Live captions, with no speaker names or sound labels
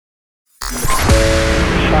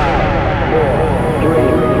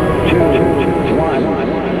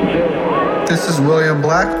this is William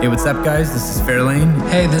Black. Hey, what's up, guys? This is Fairlane.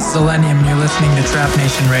 Hey, this is Millennium, and you're listening to Trap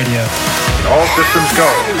Nation Radio. All systems go.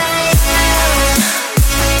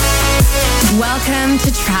 Welcome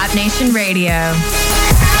to Trap Nation Radio.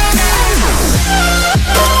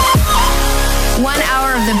 1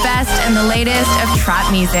 hour of the best and the latest of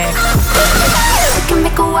trap music. We can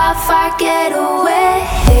make a wildfire get away.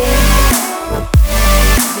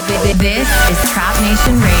 This is Trap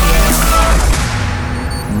Nation Radio.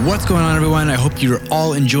 What's going on, everyone? I hope you're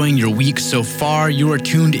all enjoying your week so far. You are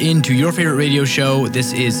tuned in to your favorite radio show.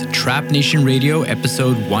 This is Trap Nation Radio,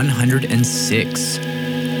 episode 106.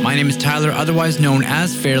 My name is Tyler, otherwise known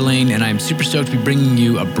as Fairlane, and I'm super stoked to be bringing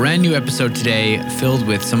you a brand new episode today filled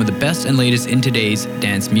with some of the best and latest in today's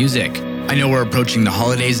dance music. I know we're approaching the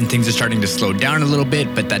holidays and things are starting to slow down a little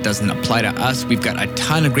bit, but that doesn't apply to us. We've got a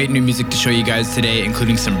ton of great new music to show you guys today,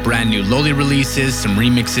 including some brand new Loli releases, some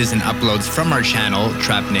remixes and uploads from our channel,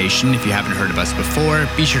 Trap Nation. If you haven't heard of us before,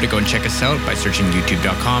 be sure to go and check us out by searching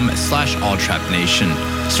youtube.com/alltrapnation.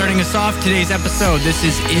 Starting us off today's episode, this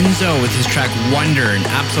is INZO with his track Wonder, an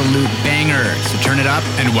absolute banger. So turn it up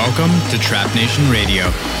and welcome to Trap Nation Radio.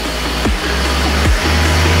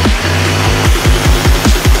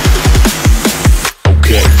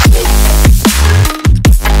 Okay.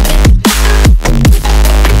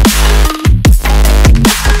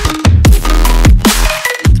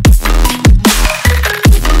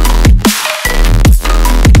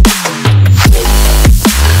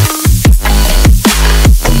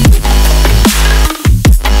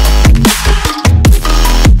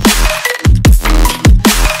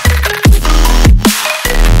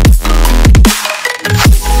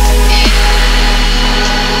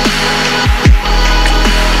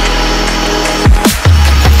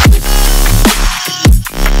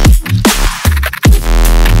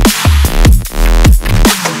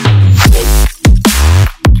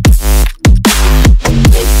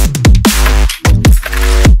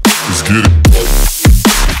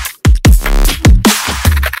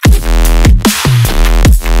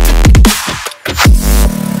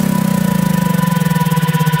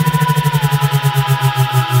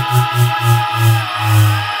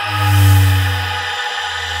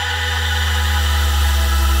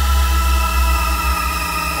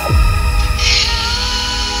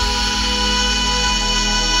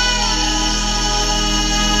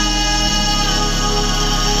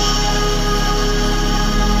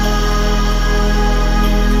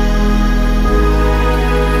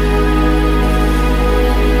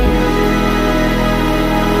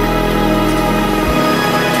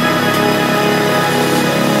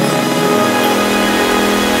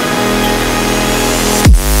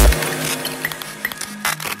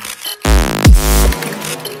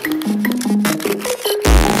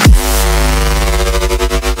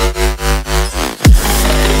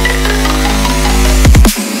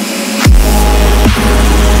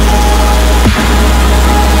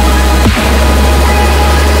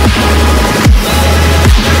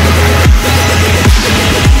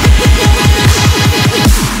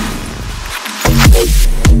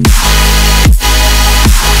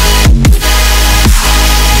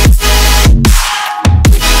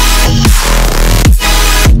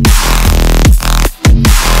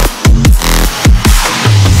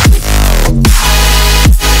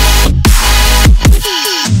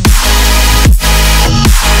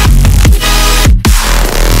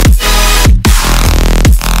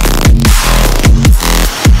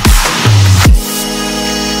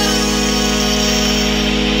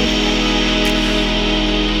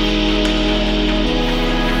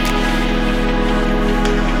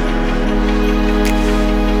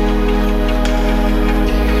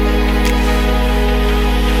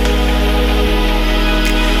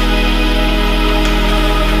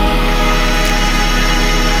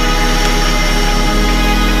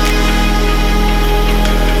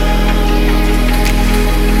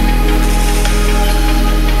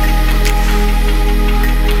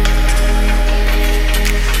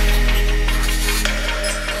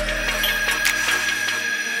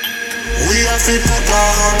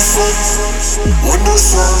 When the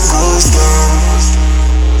sun goes down.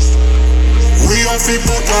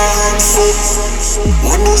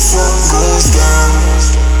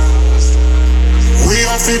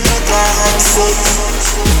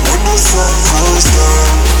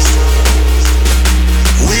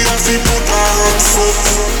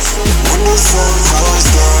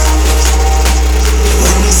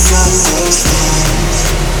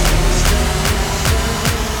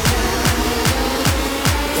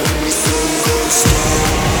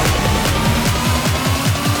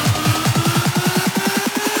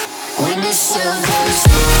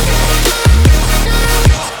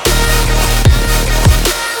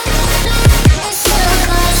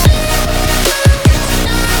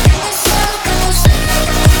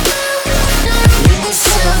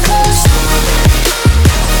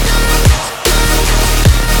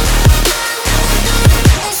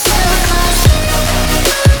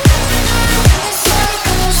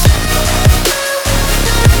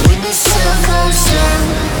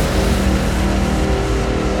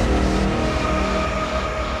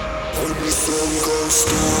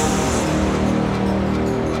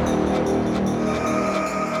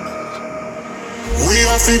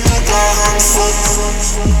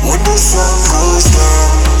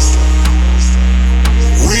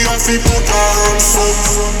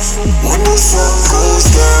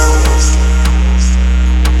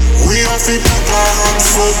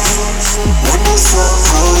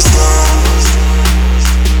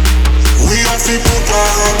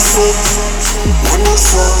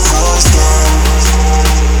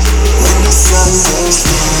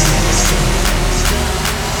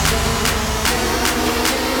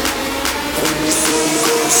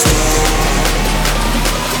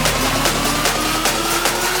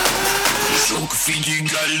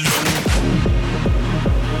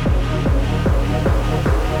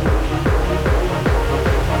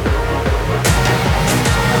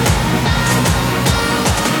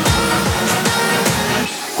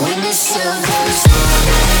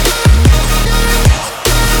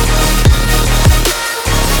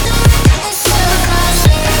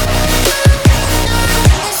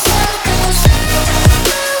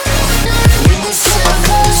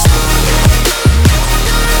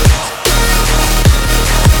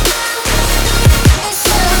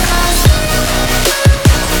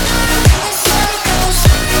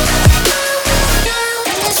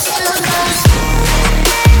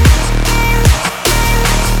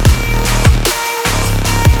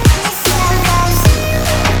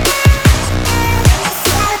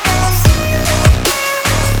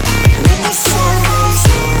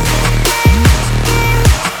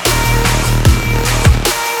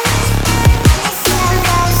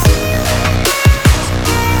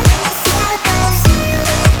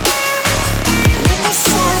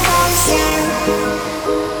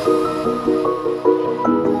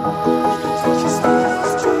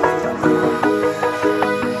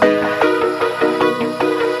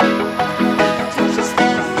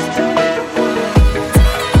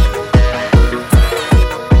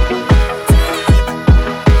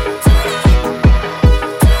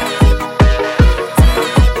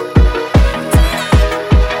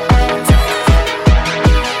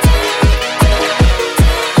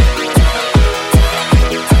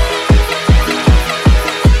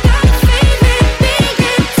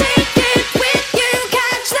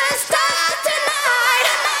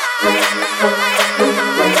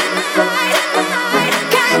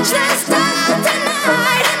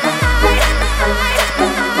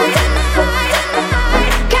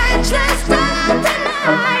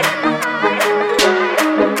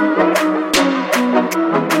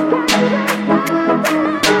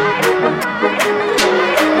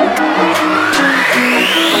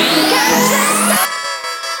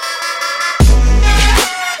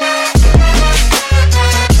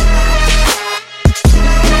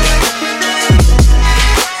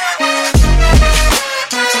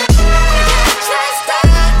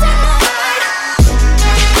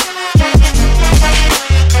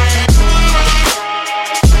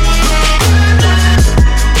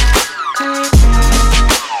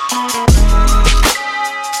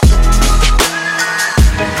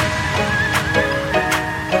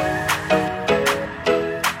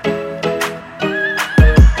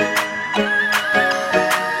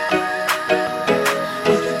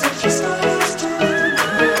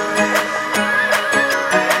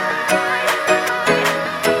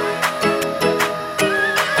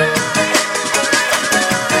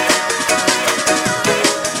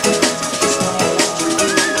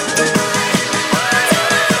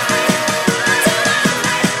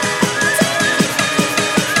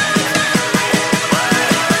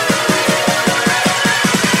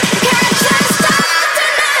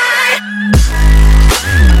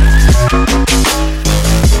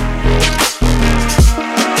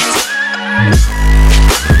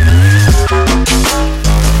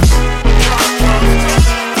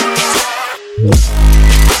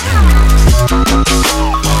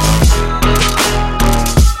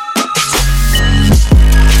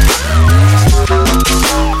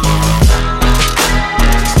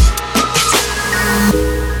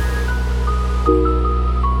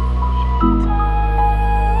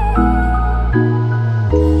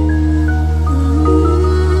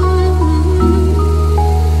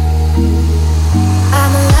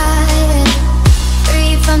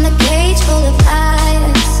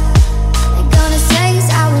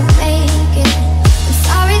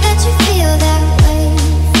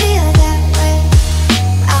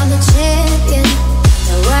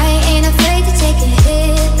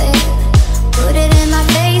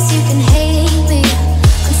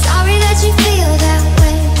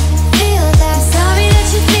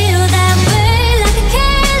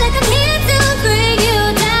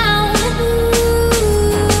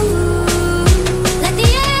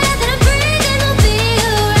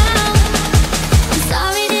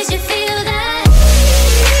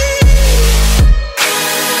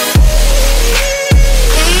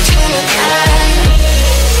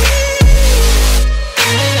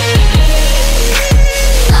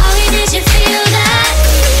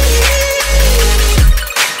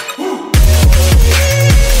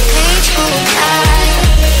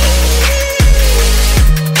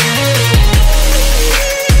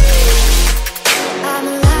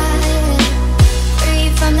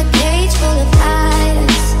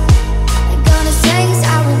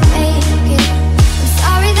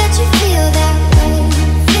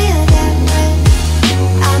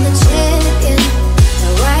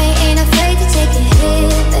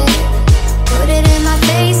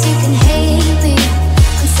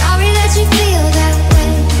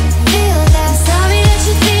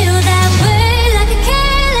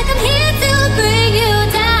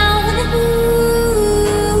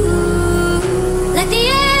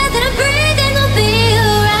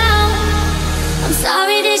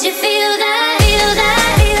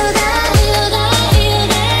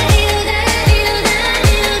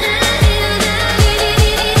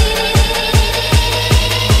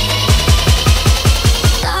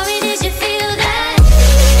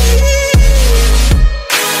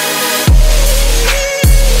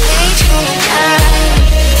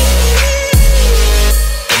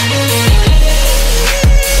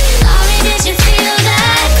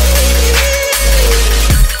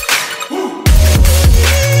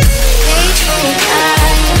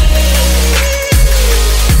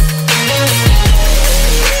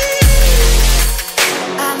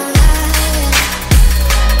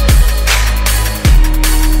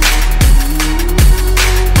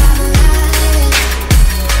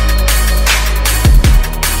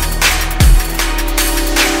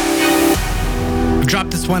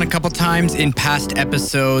 one a couple times in past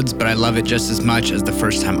episodes, but I love it just as much as the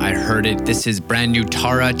first time I heard it. This is brand new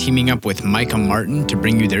Tarro teaming up with Micah Martin to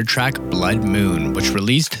bring you their track Blood Moon, which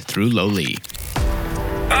released through Lowly.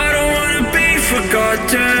 I don't wanna be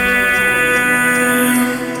forgotten,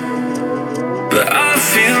 but I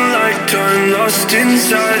feel like I'm lost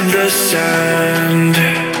inside the sand.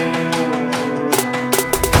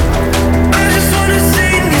 I just wanna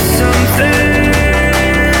sing you something,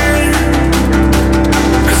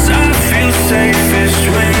 safest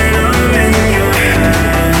when I'm in your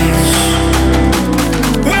hands.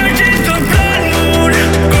 Where did the blood moon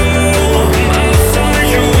go? I'm outside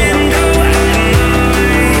your window at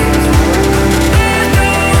night. I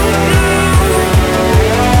don't know,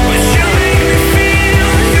 but you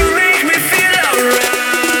make me feel alright.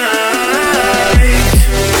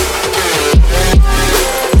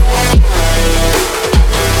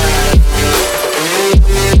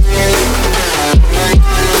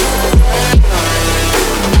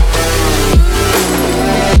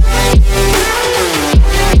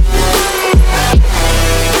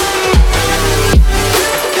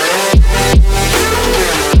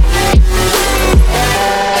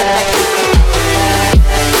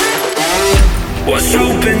 Was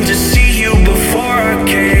hoping to see you before I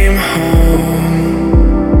came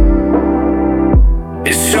home.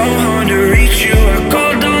 It's so hard to reach you, I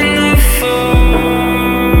called on the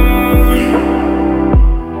phone.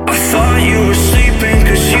 I thought you were sleeping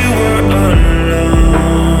cause you were alone.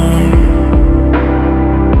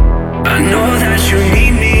 I know that you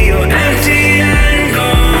need me, you're empty and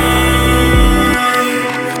gone.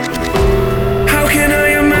 How can I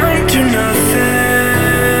amount to nothing?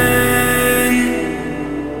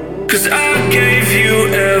 Cause I gave you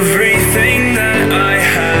everything that I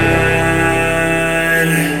had.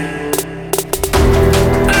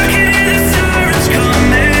 I can hear the sirens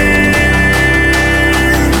coming.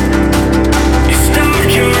 You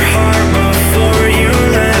stopped your heart before you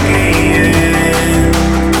let me in.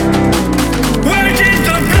 Where did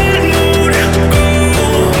the blood moon go?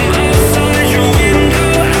 I'm outside your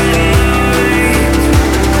window at night.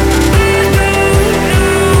 I don't know,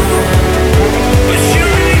 but you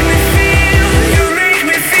make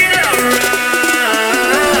me feel alright.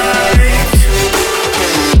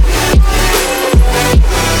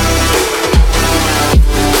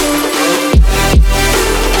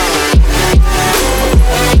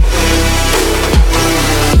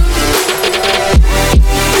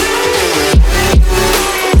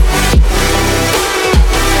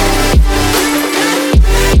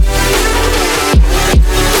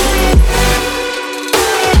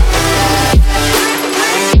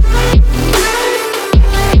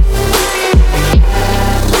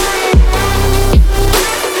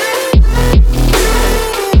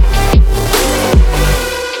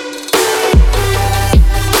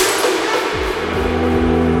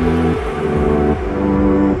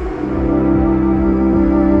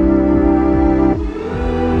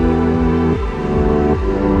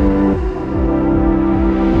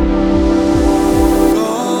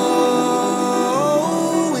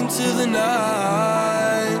 Go into the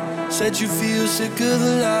night. Said you feel sick of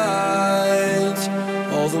the lights.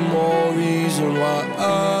 All the more reason why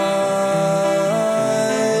I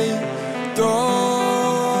throw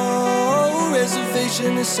a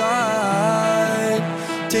reservation aside.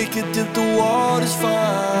 Take a dip, the water's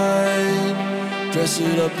fine. Dress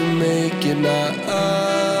it up and make it nice.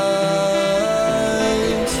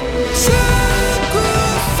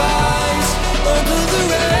 Sacrifice under the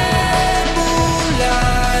red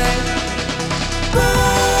moonlight.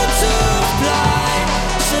 Multiply,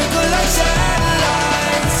 circle like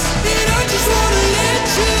satellites. And I just wanna let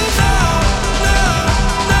you know,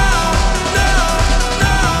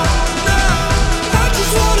 I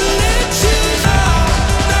just wanna let you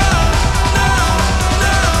know,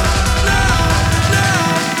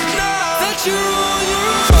 that you're on your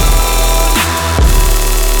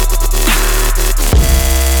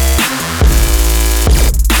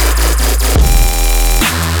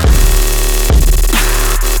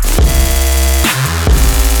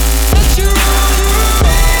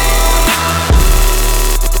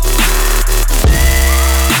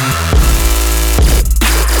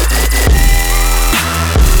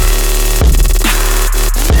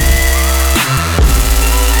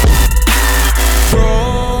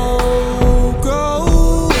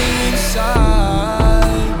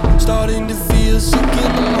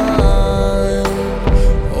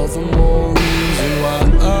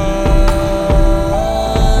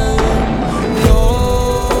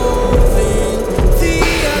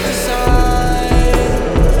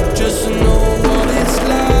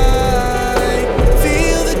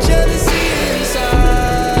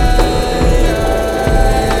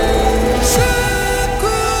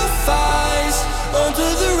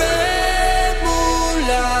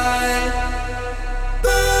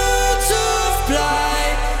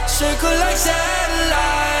twinkle like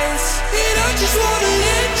satellites. And I just wanna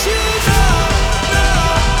let you know,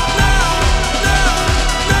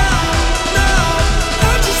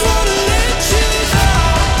 I just wanna let you know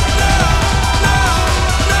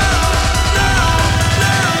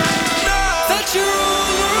that you're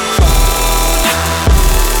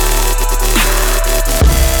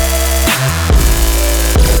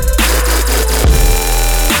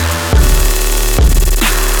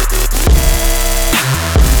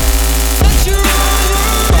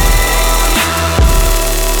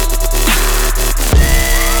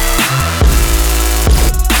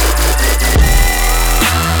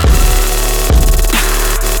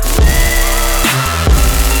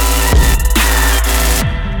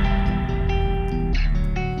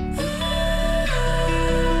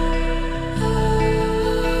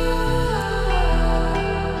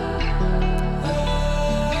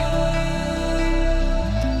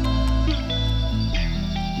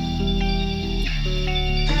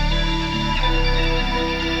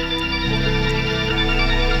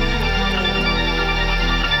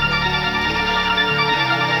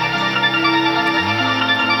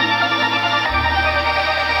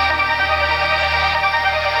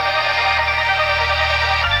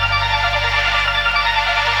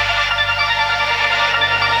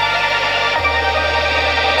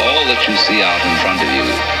you see out in front of you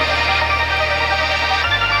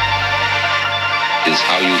is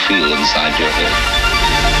how you feel inside your head.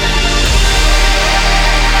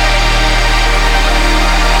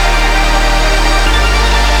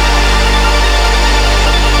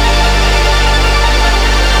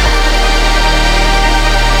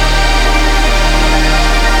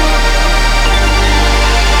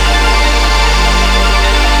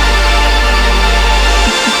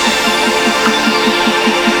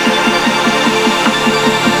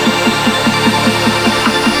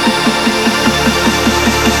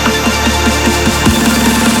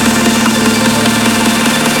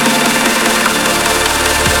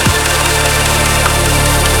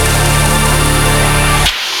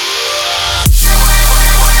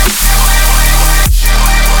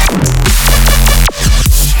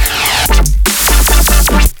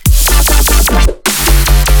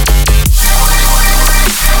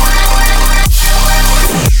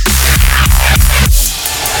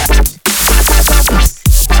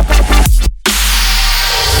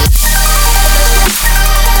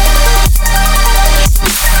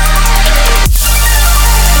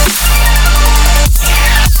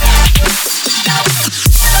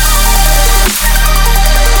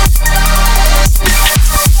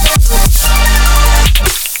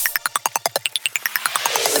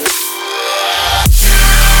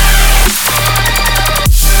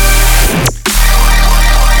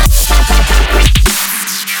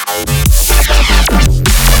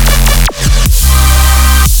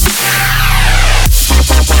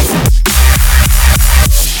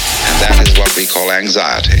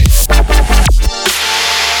 Anxiety.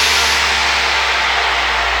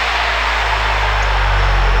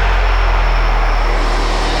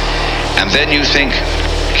 And then you think,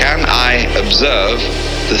 can I observe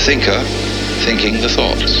the thinker thinking the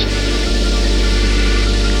thoughts?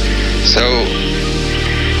 So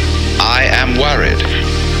I am worried.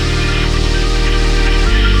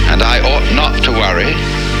 And I ought not to worry,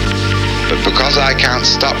 but because I can't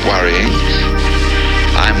stop worrying,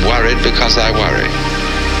 I'm worried because I worry.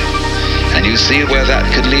 And you see where that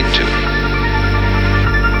could lead to.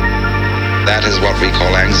 That is what we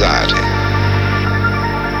call anxiety.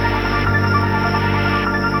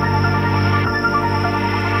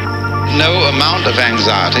 No amount of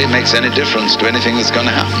anxiety makes any difference to anything that's going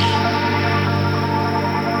to happen.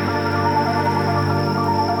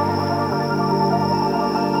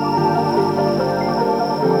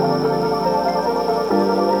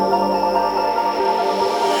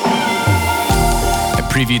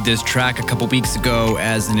 Previewed this track a couple weeks ago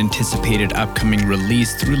as an anticipated upcoming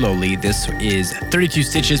release through Lowly. This is 32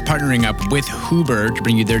 Stitches partnering up with Hoober to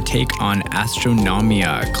bring you their take on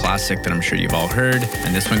Astronomia, a classic that I'm sure you've all heard.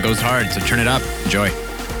 And this one goes hard, so turn it up. Enjoy.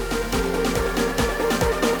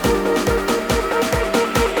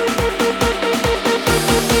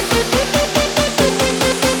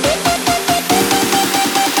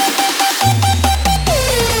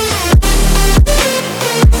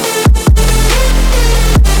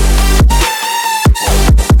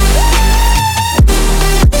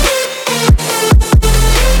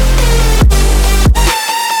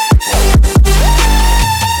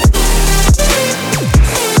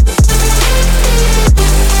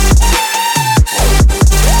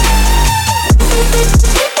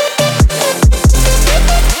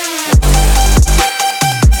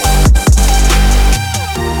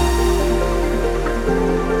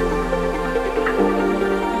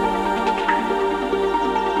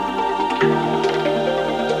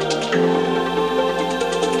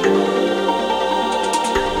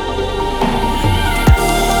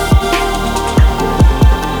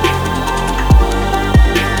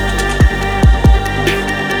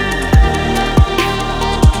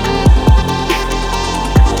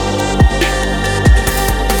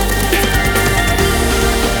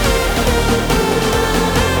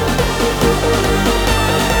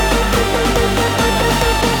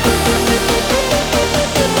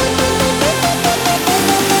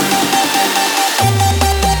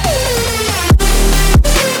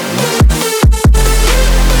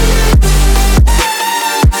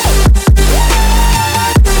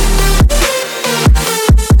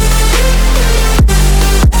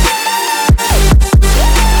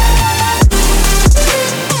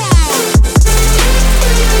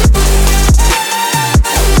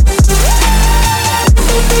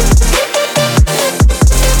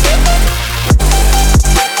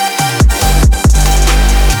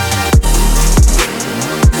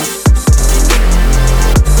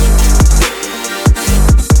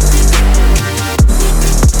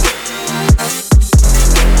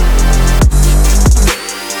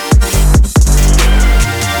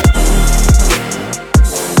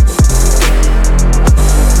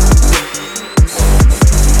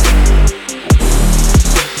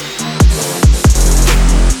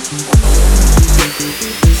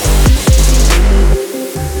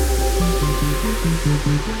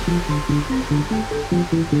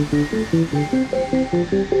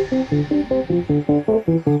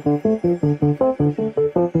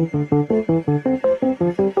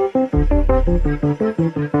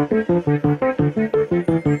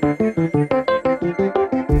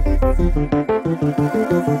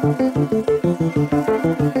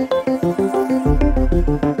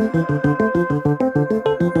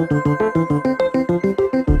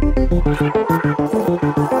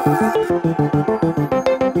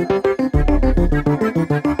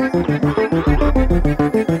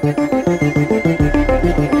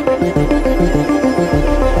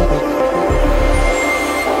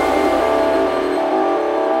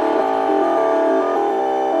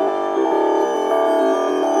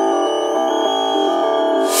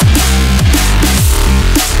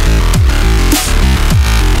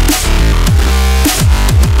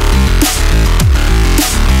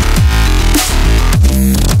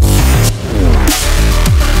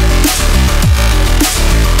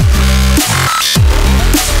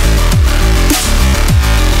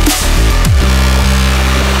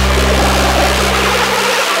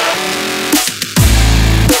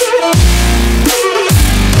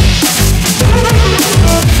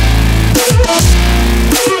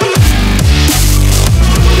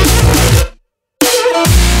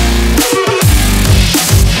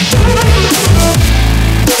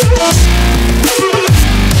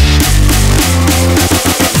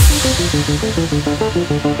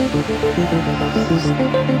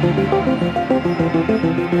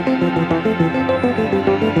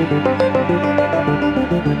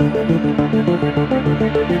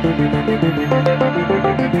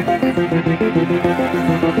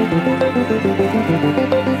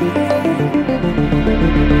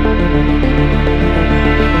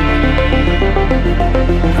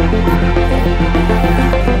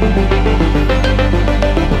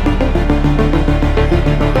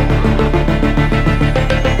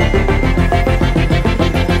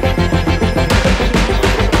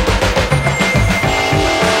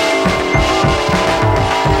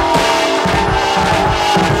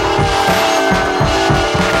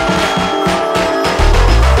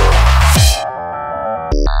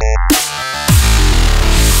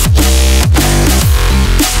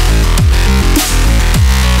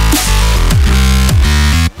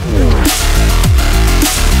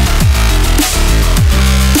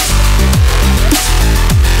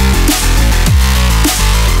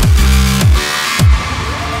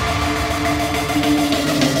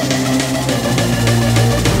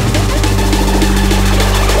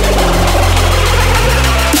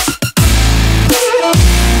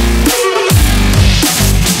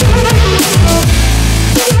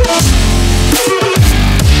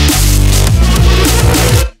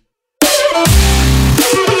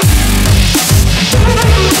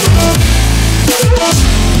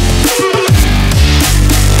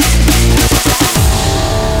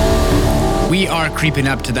 Creeping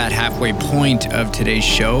up to that halfway point of today's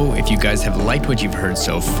show. If you guys have liked what you've heard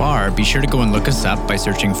so far, be sure to go and look us up by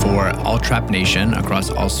searching for All Trap Nation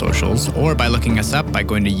across all socials, or by looking us up by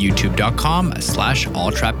going to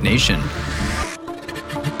youtube.com/alltrapnation.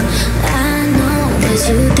 I know what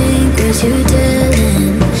you think, what you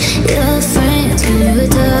doing. Your friends when you were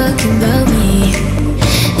talking about me.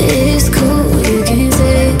 It's cool, you can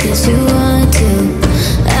say what you want to.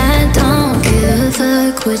 I don't give a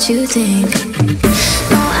fuck what you think.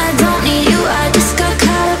 No, I don't need you, I just got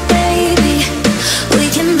caught up, baby. We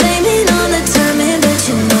can blame it on the timing, but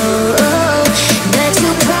you know that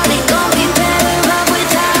you probably gon' be better off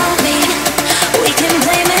without me. We can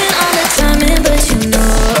blame it on the timing, but you know.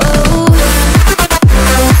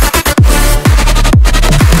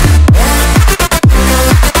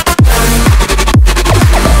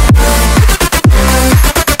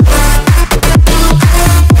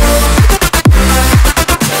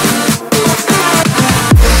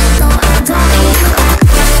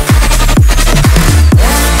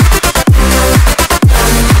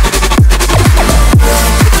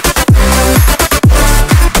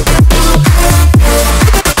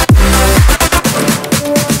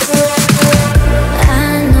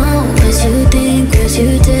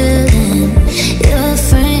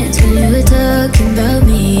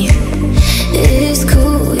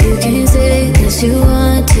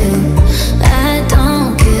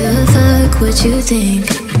 What you think?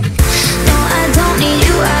 No, I don't need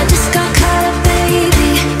you, I just got caught up,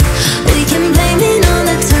 baby. We can blame it on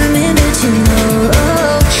the timing, but you know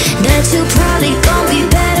that you probably gon' be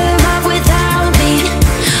better off without me.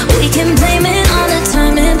 We can blame it on the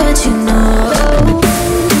timing, but you know.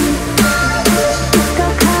 Just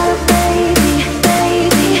got caught up, baby,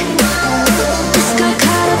 baby. Just got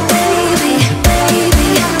caught up, baby, baby.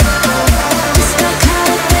 Just got caught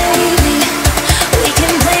up, baby. We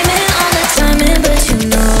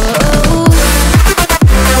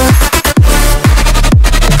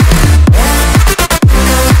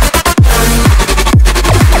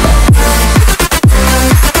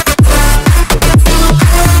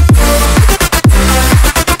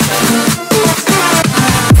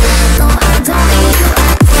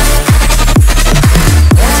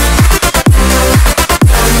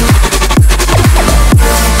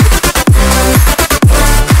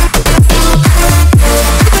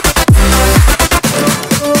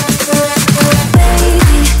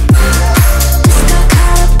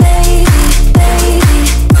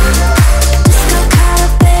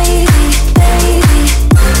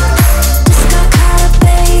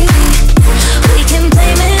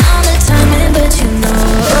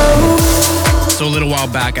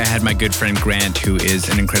while back, I had my good friend Grant, who is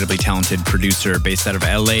an incredibly talented producer based out of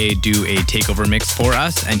LA, do a takeover mix for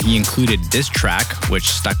us, and he included this track, which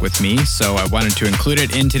stuck with me, so I wanted to include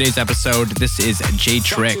it in today's episode. This is J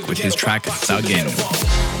Trick with his track Thuggin.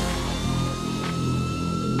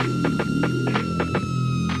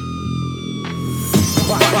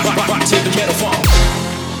 Rock to the ghetto funk.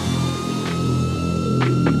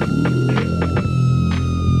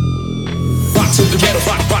 Rock to the ghetto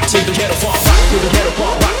funk. Rock to the ghetto funk. Rock to the ghetto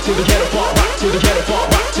funk. Rock to the ghetto funk. Rock to the ghetto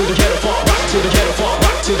funk. Rock to the ghetto funk. Rock to the ghetto funk.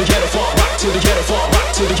 Rock to the ghetto funk. Rock to the ghetto funk.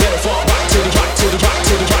 Rock to the ghetto funk. Rock to the rock to the rock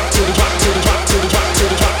to the rock to the rock to the rock to the rock to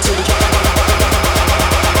the rock to the rock.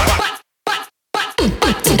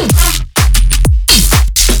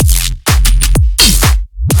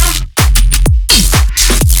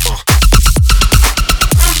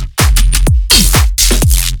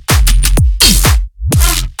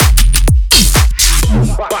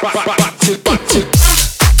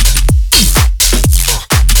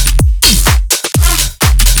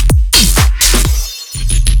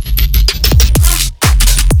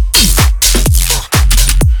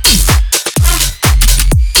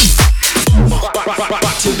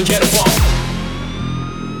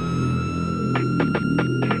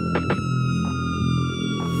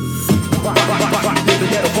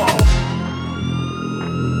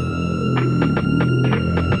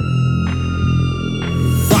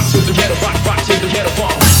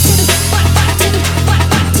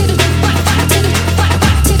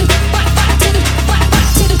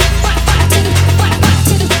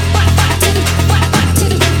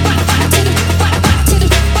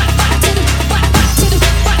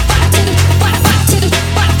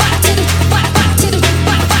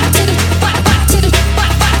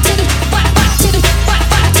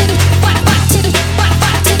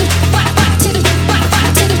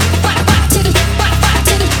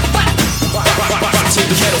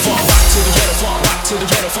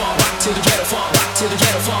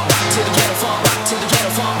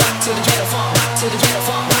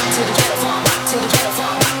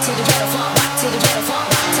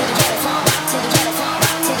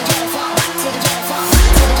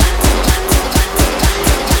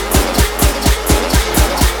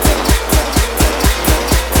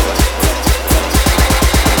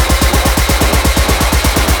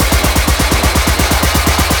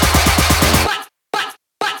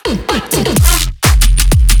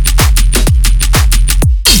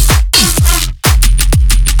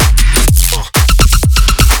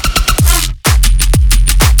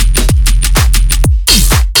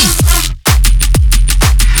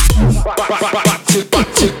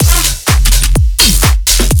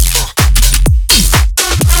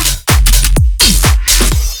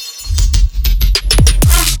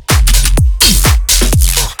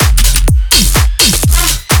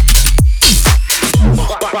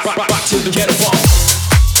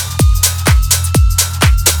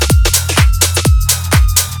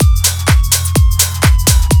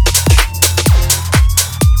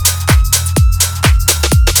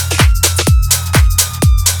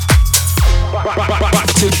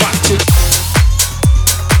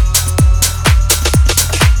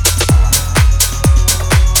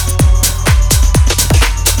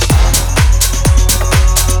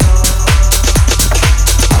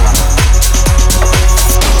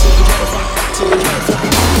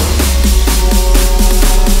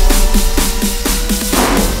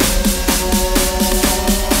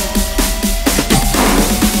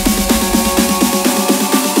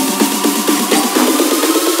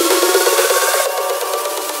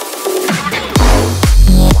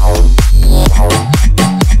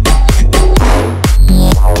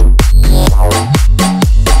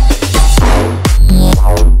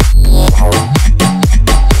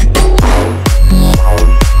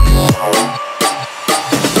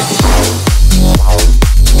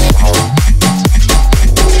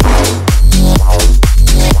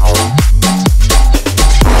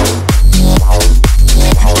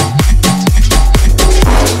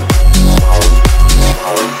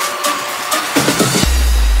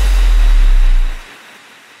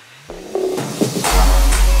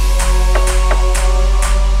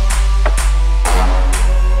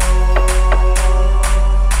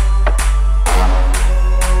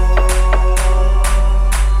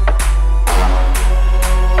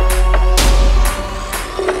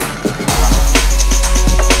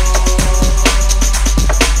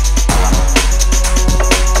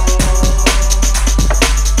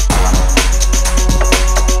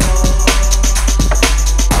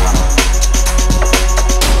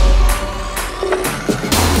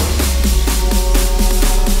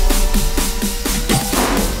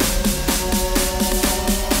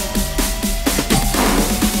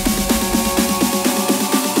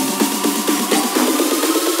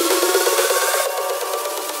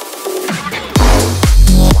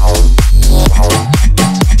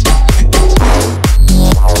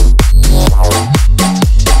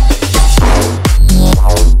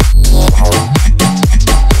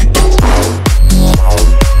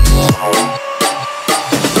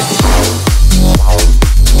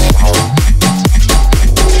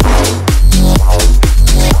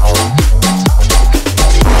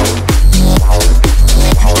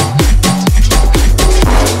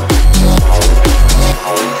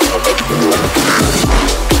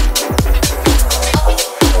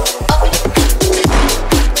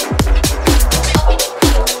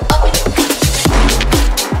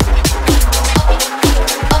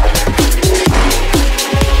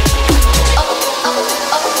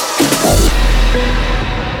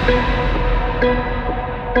 Again.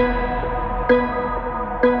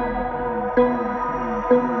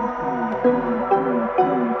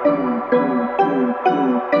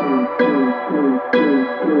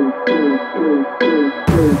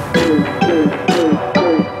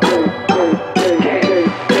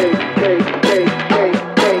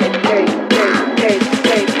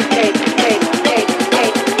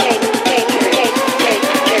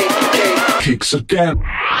 Kicks again.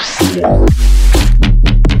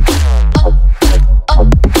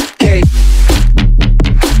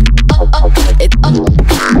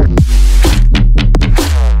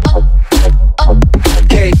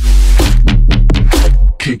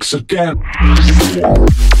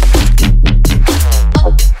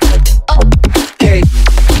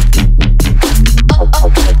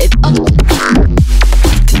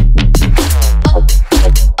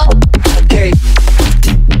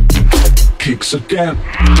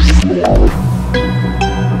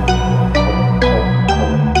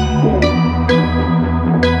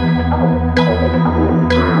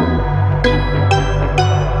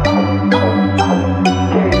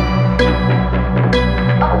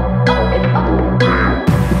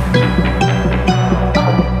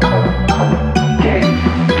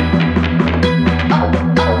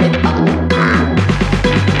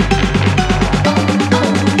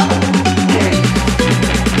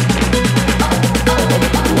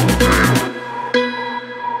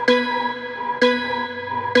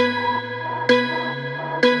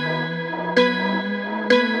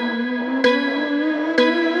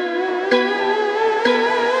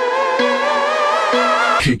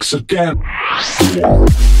 Kicks again.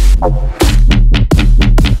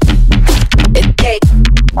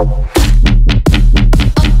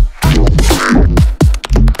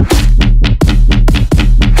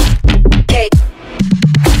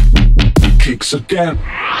 Kicks again.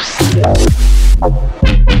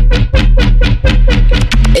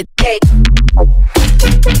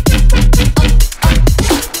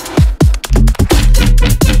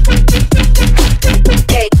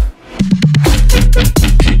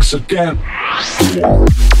 Kicks again. Again.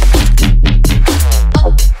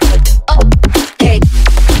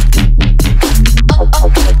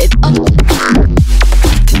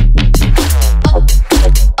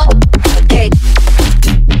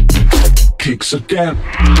 Kicks again.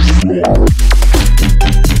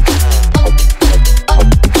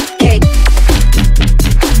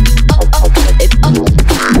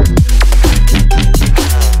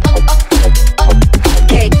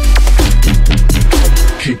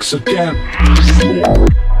 Kicks again.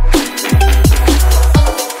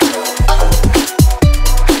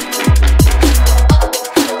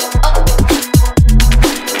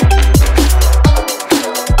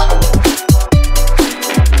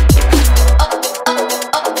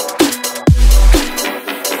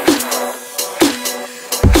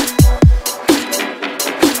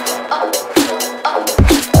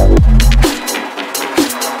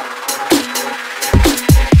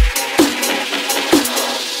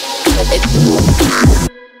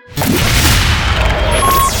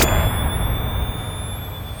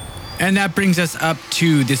 And that brings us up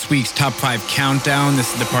to this week's Top 5 Countdown.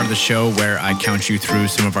 This is the part of the show where I count you through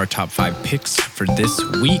some of our top 5 picks for this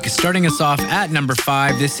week. Starting us off at number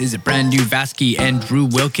 5, this is brand new Vaski and Drew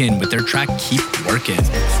Wilken with their track Keep Workin'.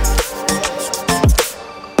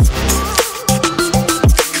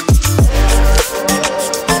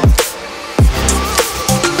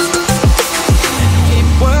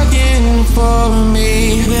 For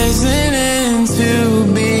me, listening to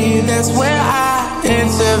me, that's where I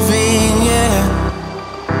intervene, yeah.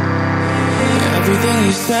 Everything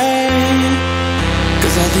you say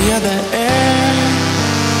goes out the other end.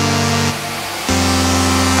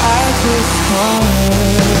 I just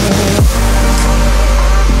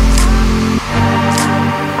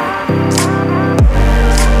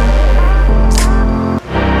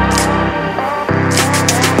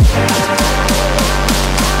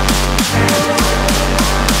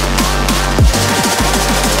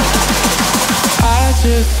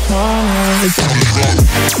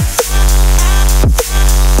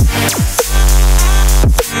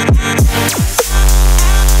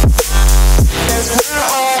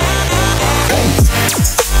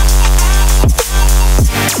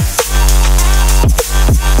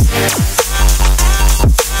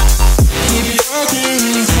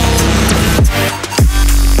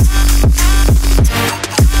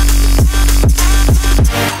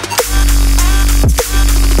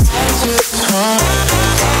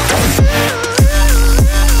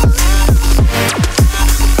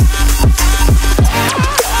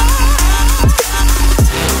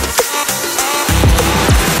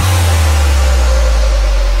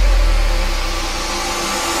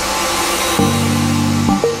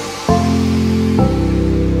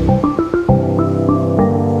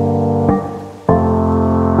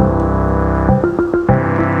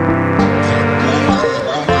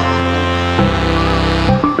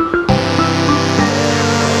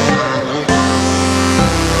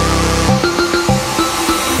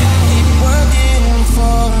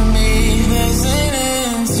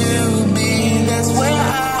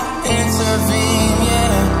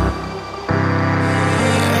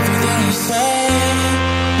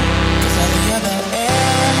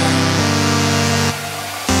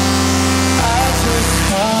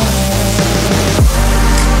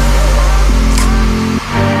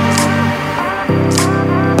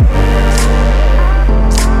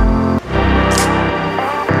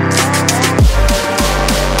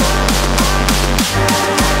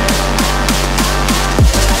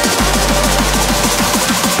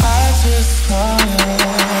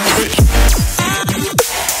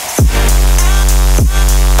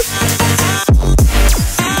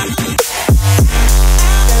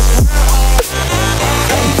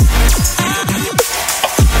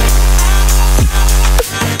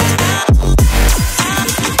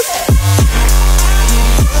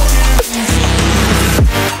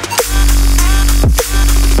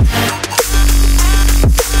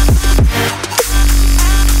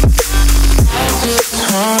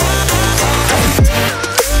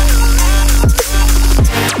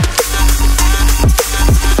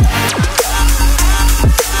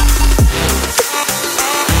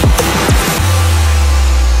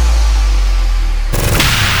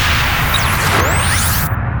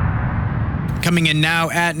coming in now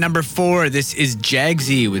at number 4. This is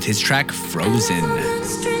Jagsy with his track Frozen.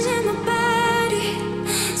 Strange in my body,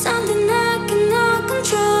 something I cannot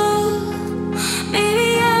control.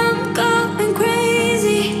 Maybe I'm going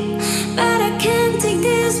crazy, but I can't take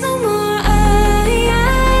this no more.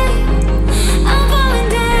 I'm falling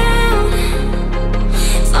down,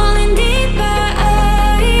 falling deeper.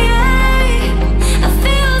 I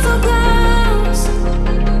feel so close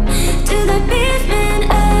to the pavement.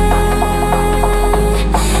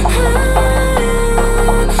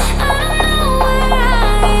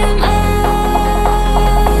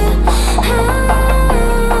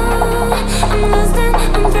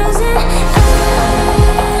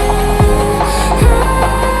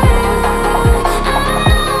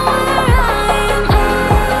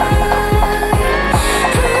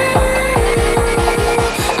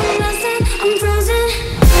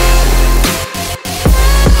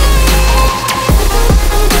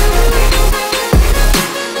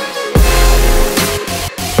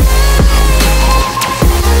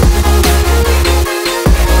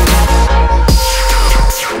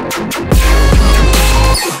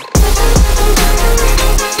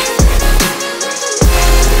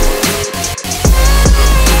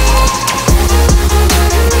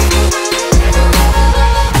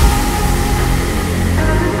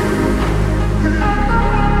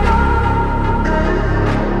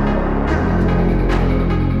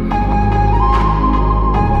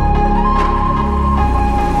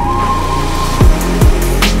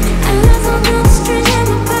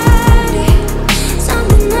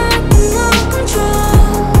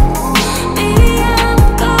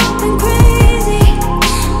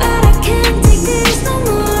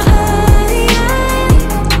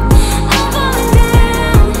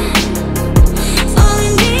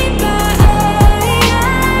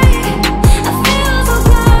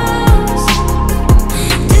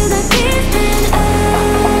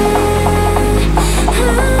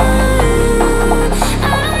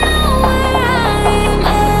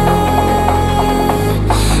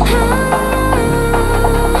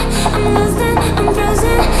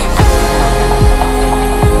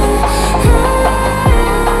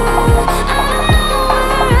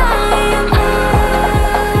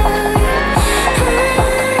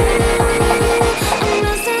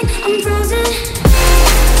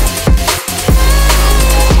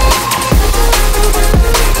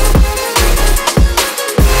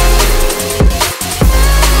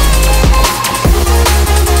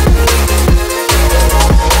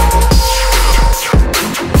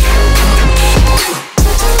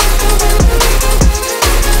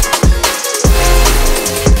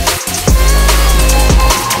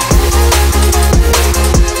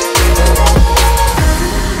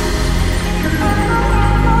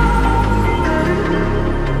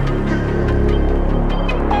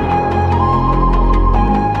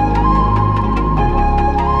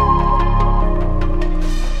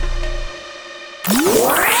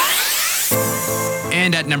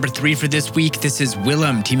 And at number 3 for this week, this is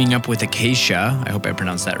Willim teaming up with Akacia. I hope I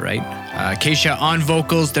pronounced that right. Akacia on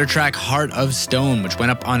vocals, their track Heart of Stone, which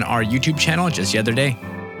went up on our YouTube channel just the other day.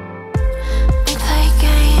 We play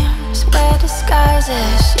games, wear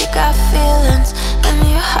disguises. You got feelings and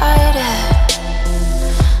you hide it.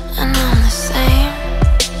 And I'm the same.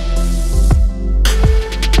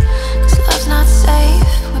 'Cause love's not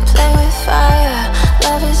safe, we play with fire.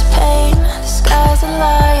 Love is pain, the sky's a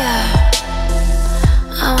liar.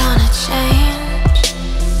 I wanna change.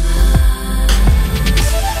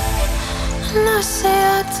 And I say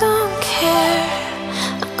I don't care.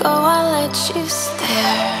 I go, I let you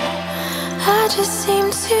stare. I just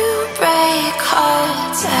seem to break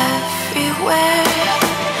hearts everywhere.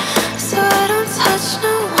 So I don't touch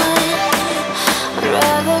no one. I'd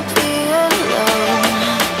rather be alone.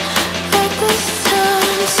 Like this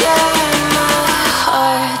time, tear my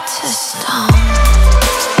heart to stone.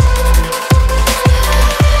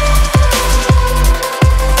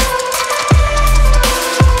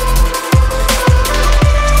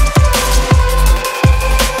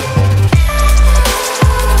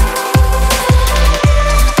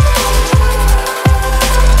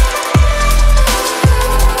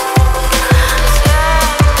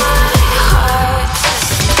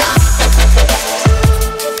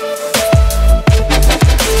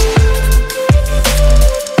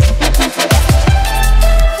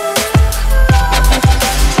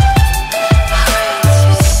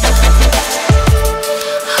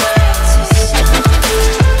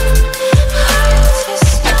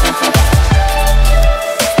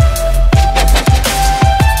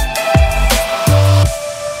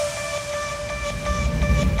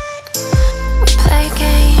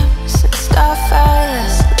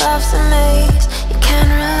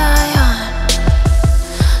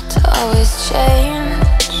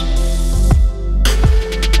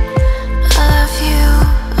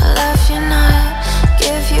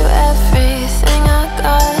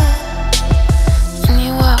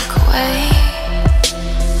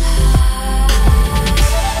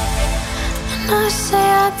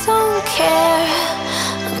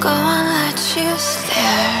 care. Go on, let you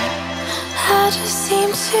stare. I just seem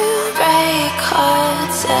to break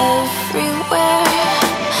hearts everywhere.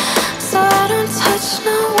 So I don't touch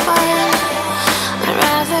no one. I'd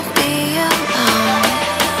rather be alone.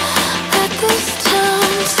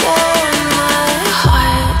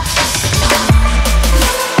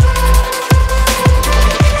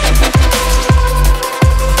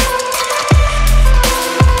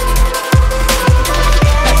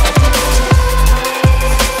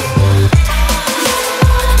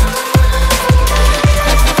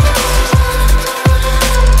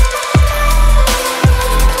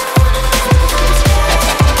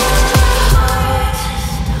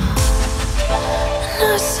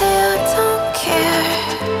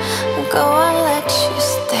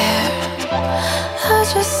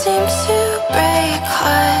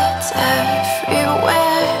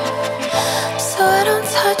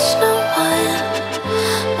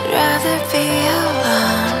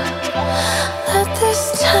 Let this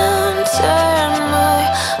town turn my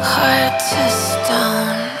heart to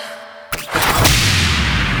stone.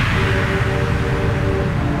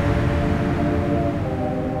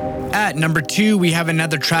 At number 2, we have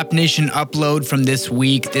another Trap Nation upload from this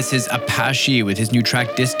week. This is Apashe with his new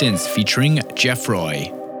track Distance featuring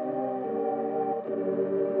Geoffroy.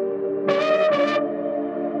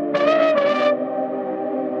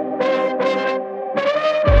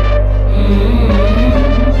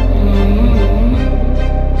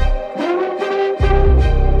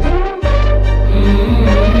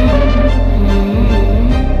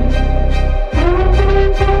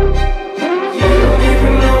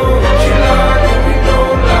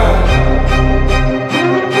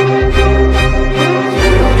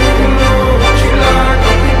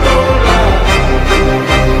 You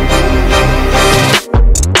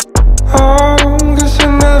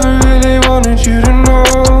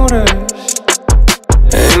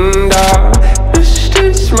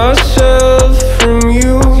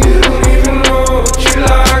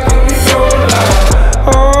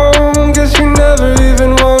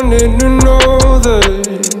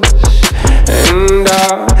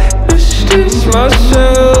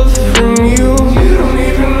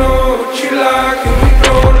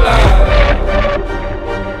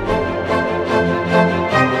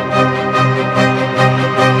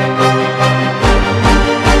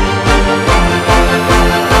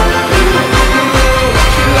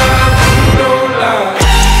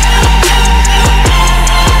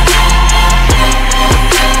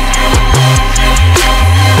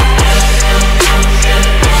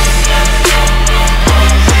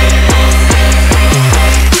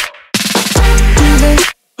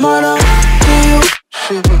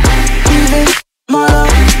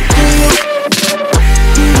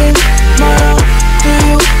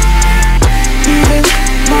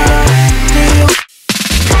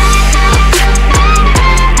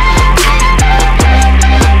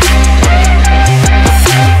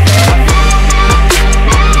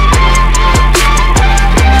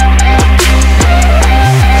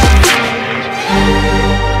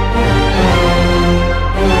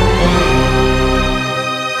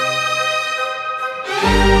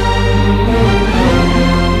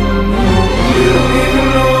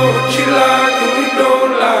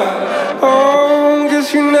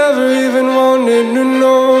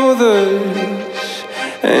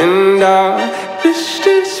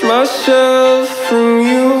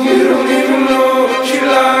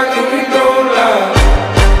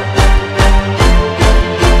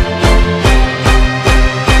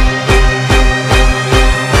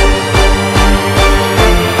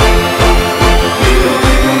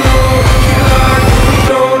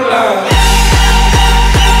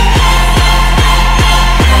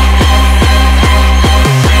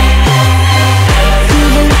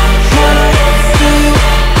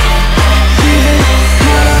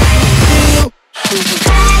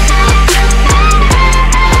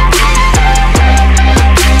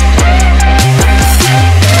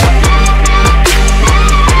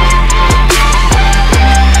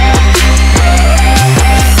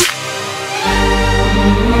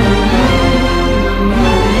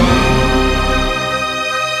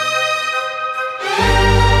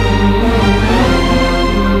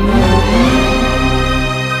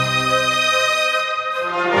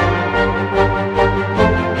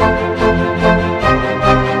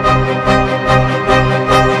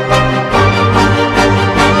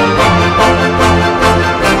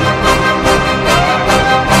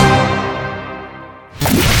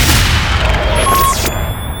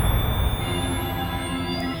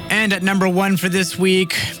one for this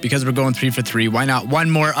week. Because we're going 3 for 3, why not one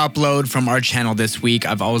more upload from our channel this week?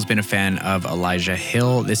 I've always been a fan of Elijah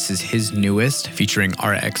Hill. This is his newest, featuring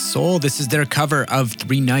RX Soul. This is their cover of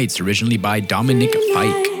 3 Nights, originally by Dominic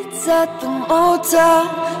Fike. At the motel,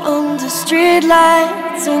 under street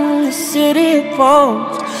lights in the city of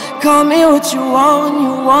poles. Call me what you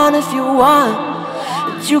want if you want.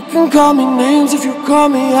 But you can call me names if you call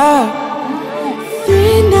me out.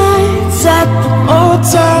 3 nights at the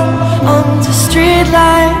motel, under street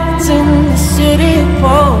lights in the city of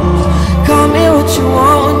poles. Call me what you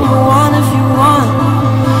want if you want.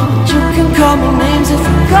 But you can call me names if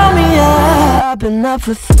you call me out. I've been up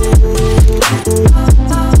for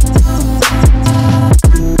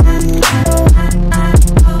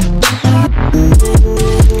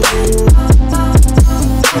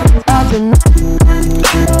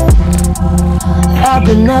I've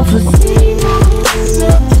been up for 3 nights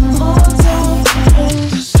at the motel,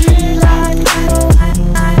 under street lights.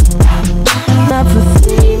 Up for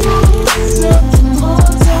 3 nights at the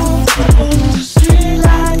motel, under street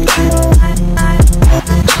lights.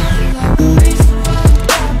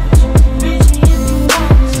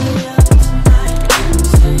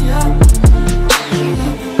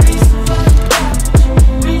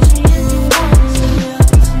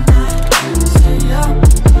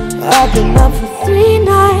 I've been up for 3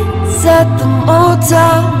 nights at the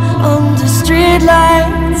motel, under street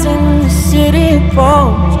lights in the city of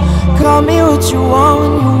poles. Call me what you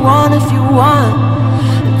want if you want.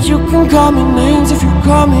 But you can call me names if you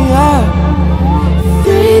call me out.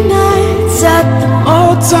 3 nights at the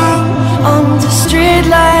motel, under street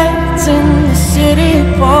lights in the city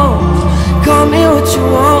of poles. Call me what you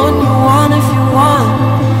want if you want.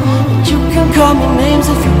 But you can call me names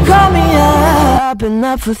if you call me out. I've been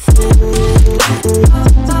up for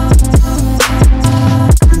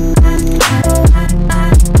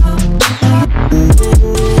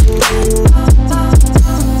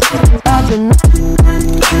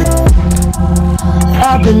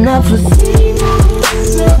I've been up for 3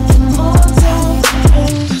 nights at the motel,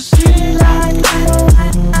 under street lights.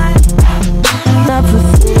 Up for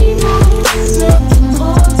 3 nights at the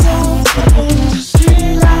motel, under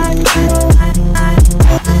street lights.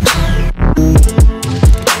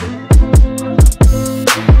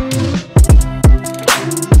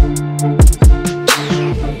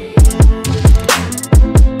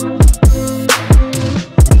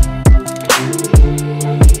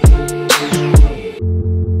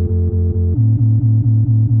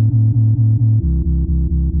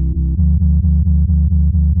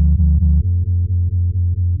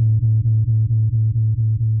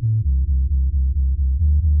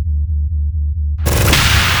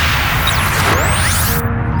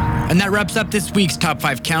 And that wraps up this week's Top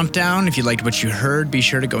 5 Countdown. If you liked what you heard, be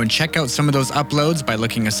sure to go and check out some of those uploads by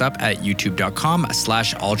looking us up at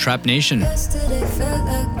youtube.com/alltrapnation.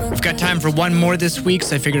 We've got time for one more this week,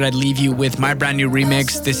 so I figured I'd leave you with my brand new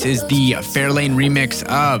remix. This is the Fairlane remix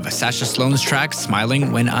of Sasha Sloan's track,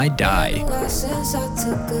 Smiling When I Die. Since I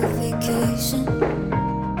took a vacation,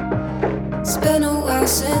 it's been a while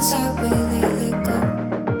since I really let go.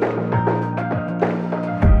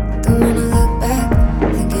 Don't wanna look back,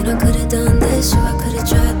 thinking I could've done this or I could've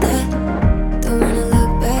tried that. Don't wanna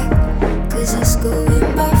look back, cause it's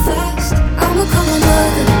going by fast. I'm a common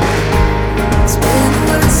mother, it's been a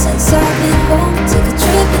while since I've been home. Take a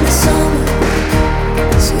trip in the summer,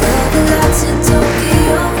 see all the lights in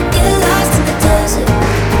Tokyo. Get lost in the desert,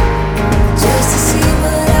 just to see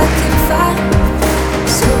what I can find.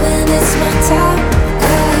 So when it's my time,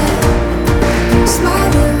 I'm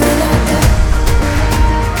smiling when I die.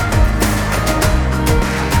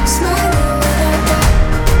 Smiling when I die.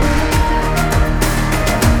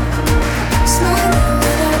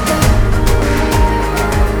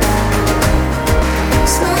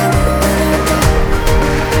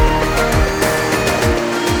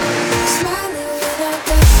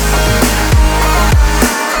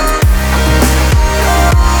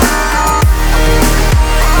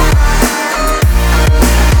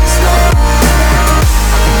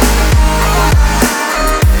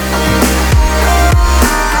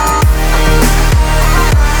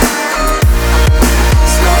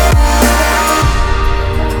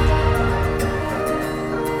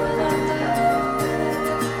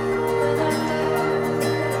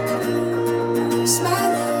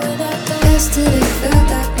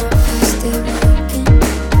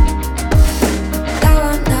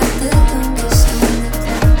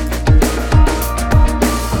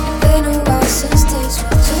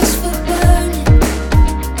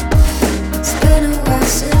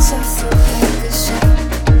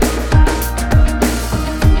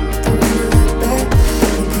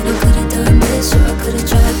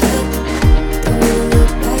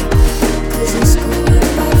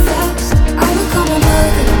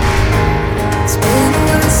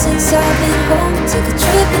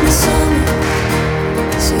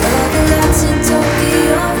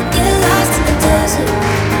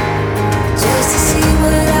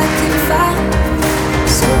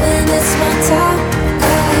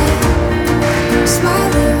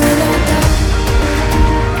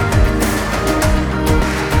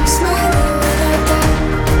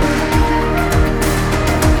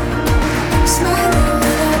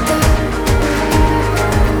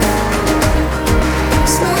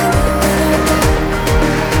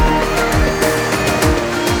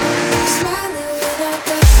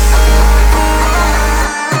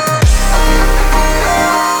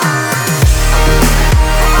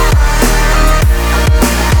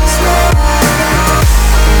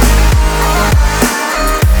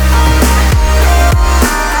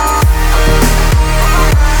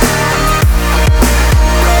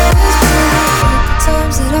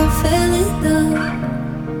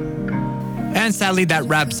 sadly, that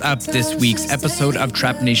wraps up this week's episode of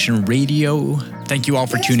Trap Nation Radio. Thank you all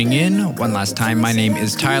for tuning in. One last time, my name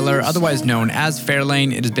is Tyler, otherwise known as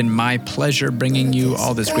Fairlane. It has been my pleasure bringing you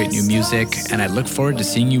all this great new music, and I look forward to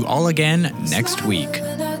seeing you all again next week.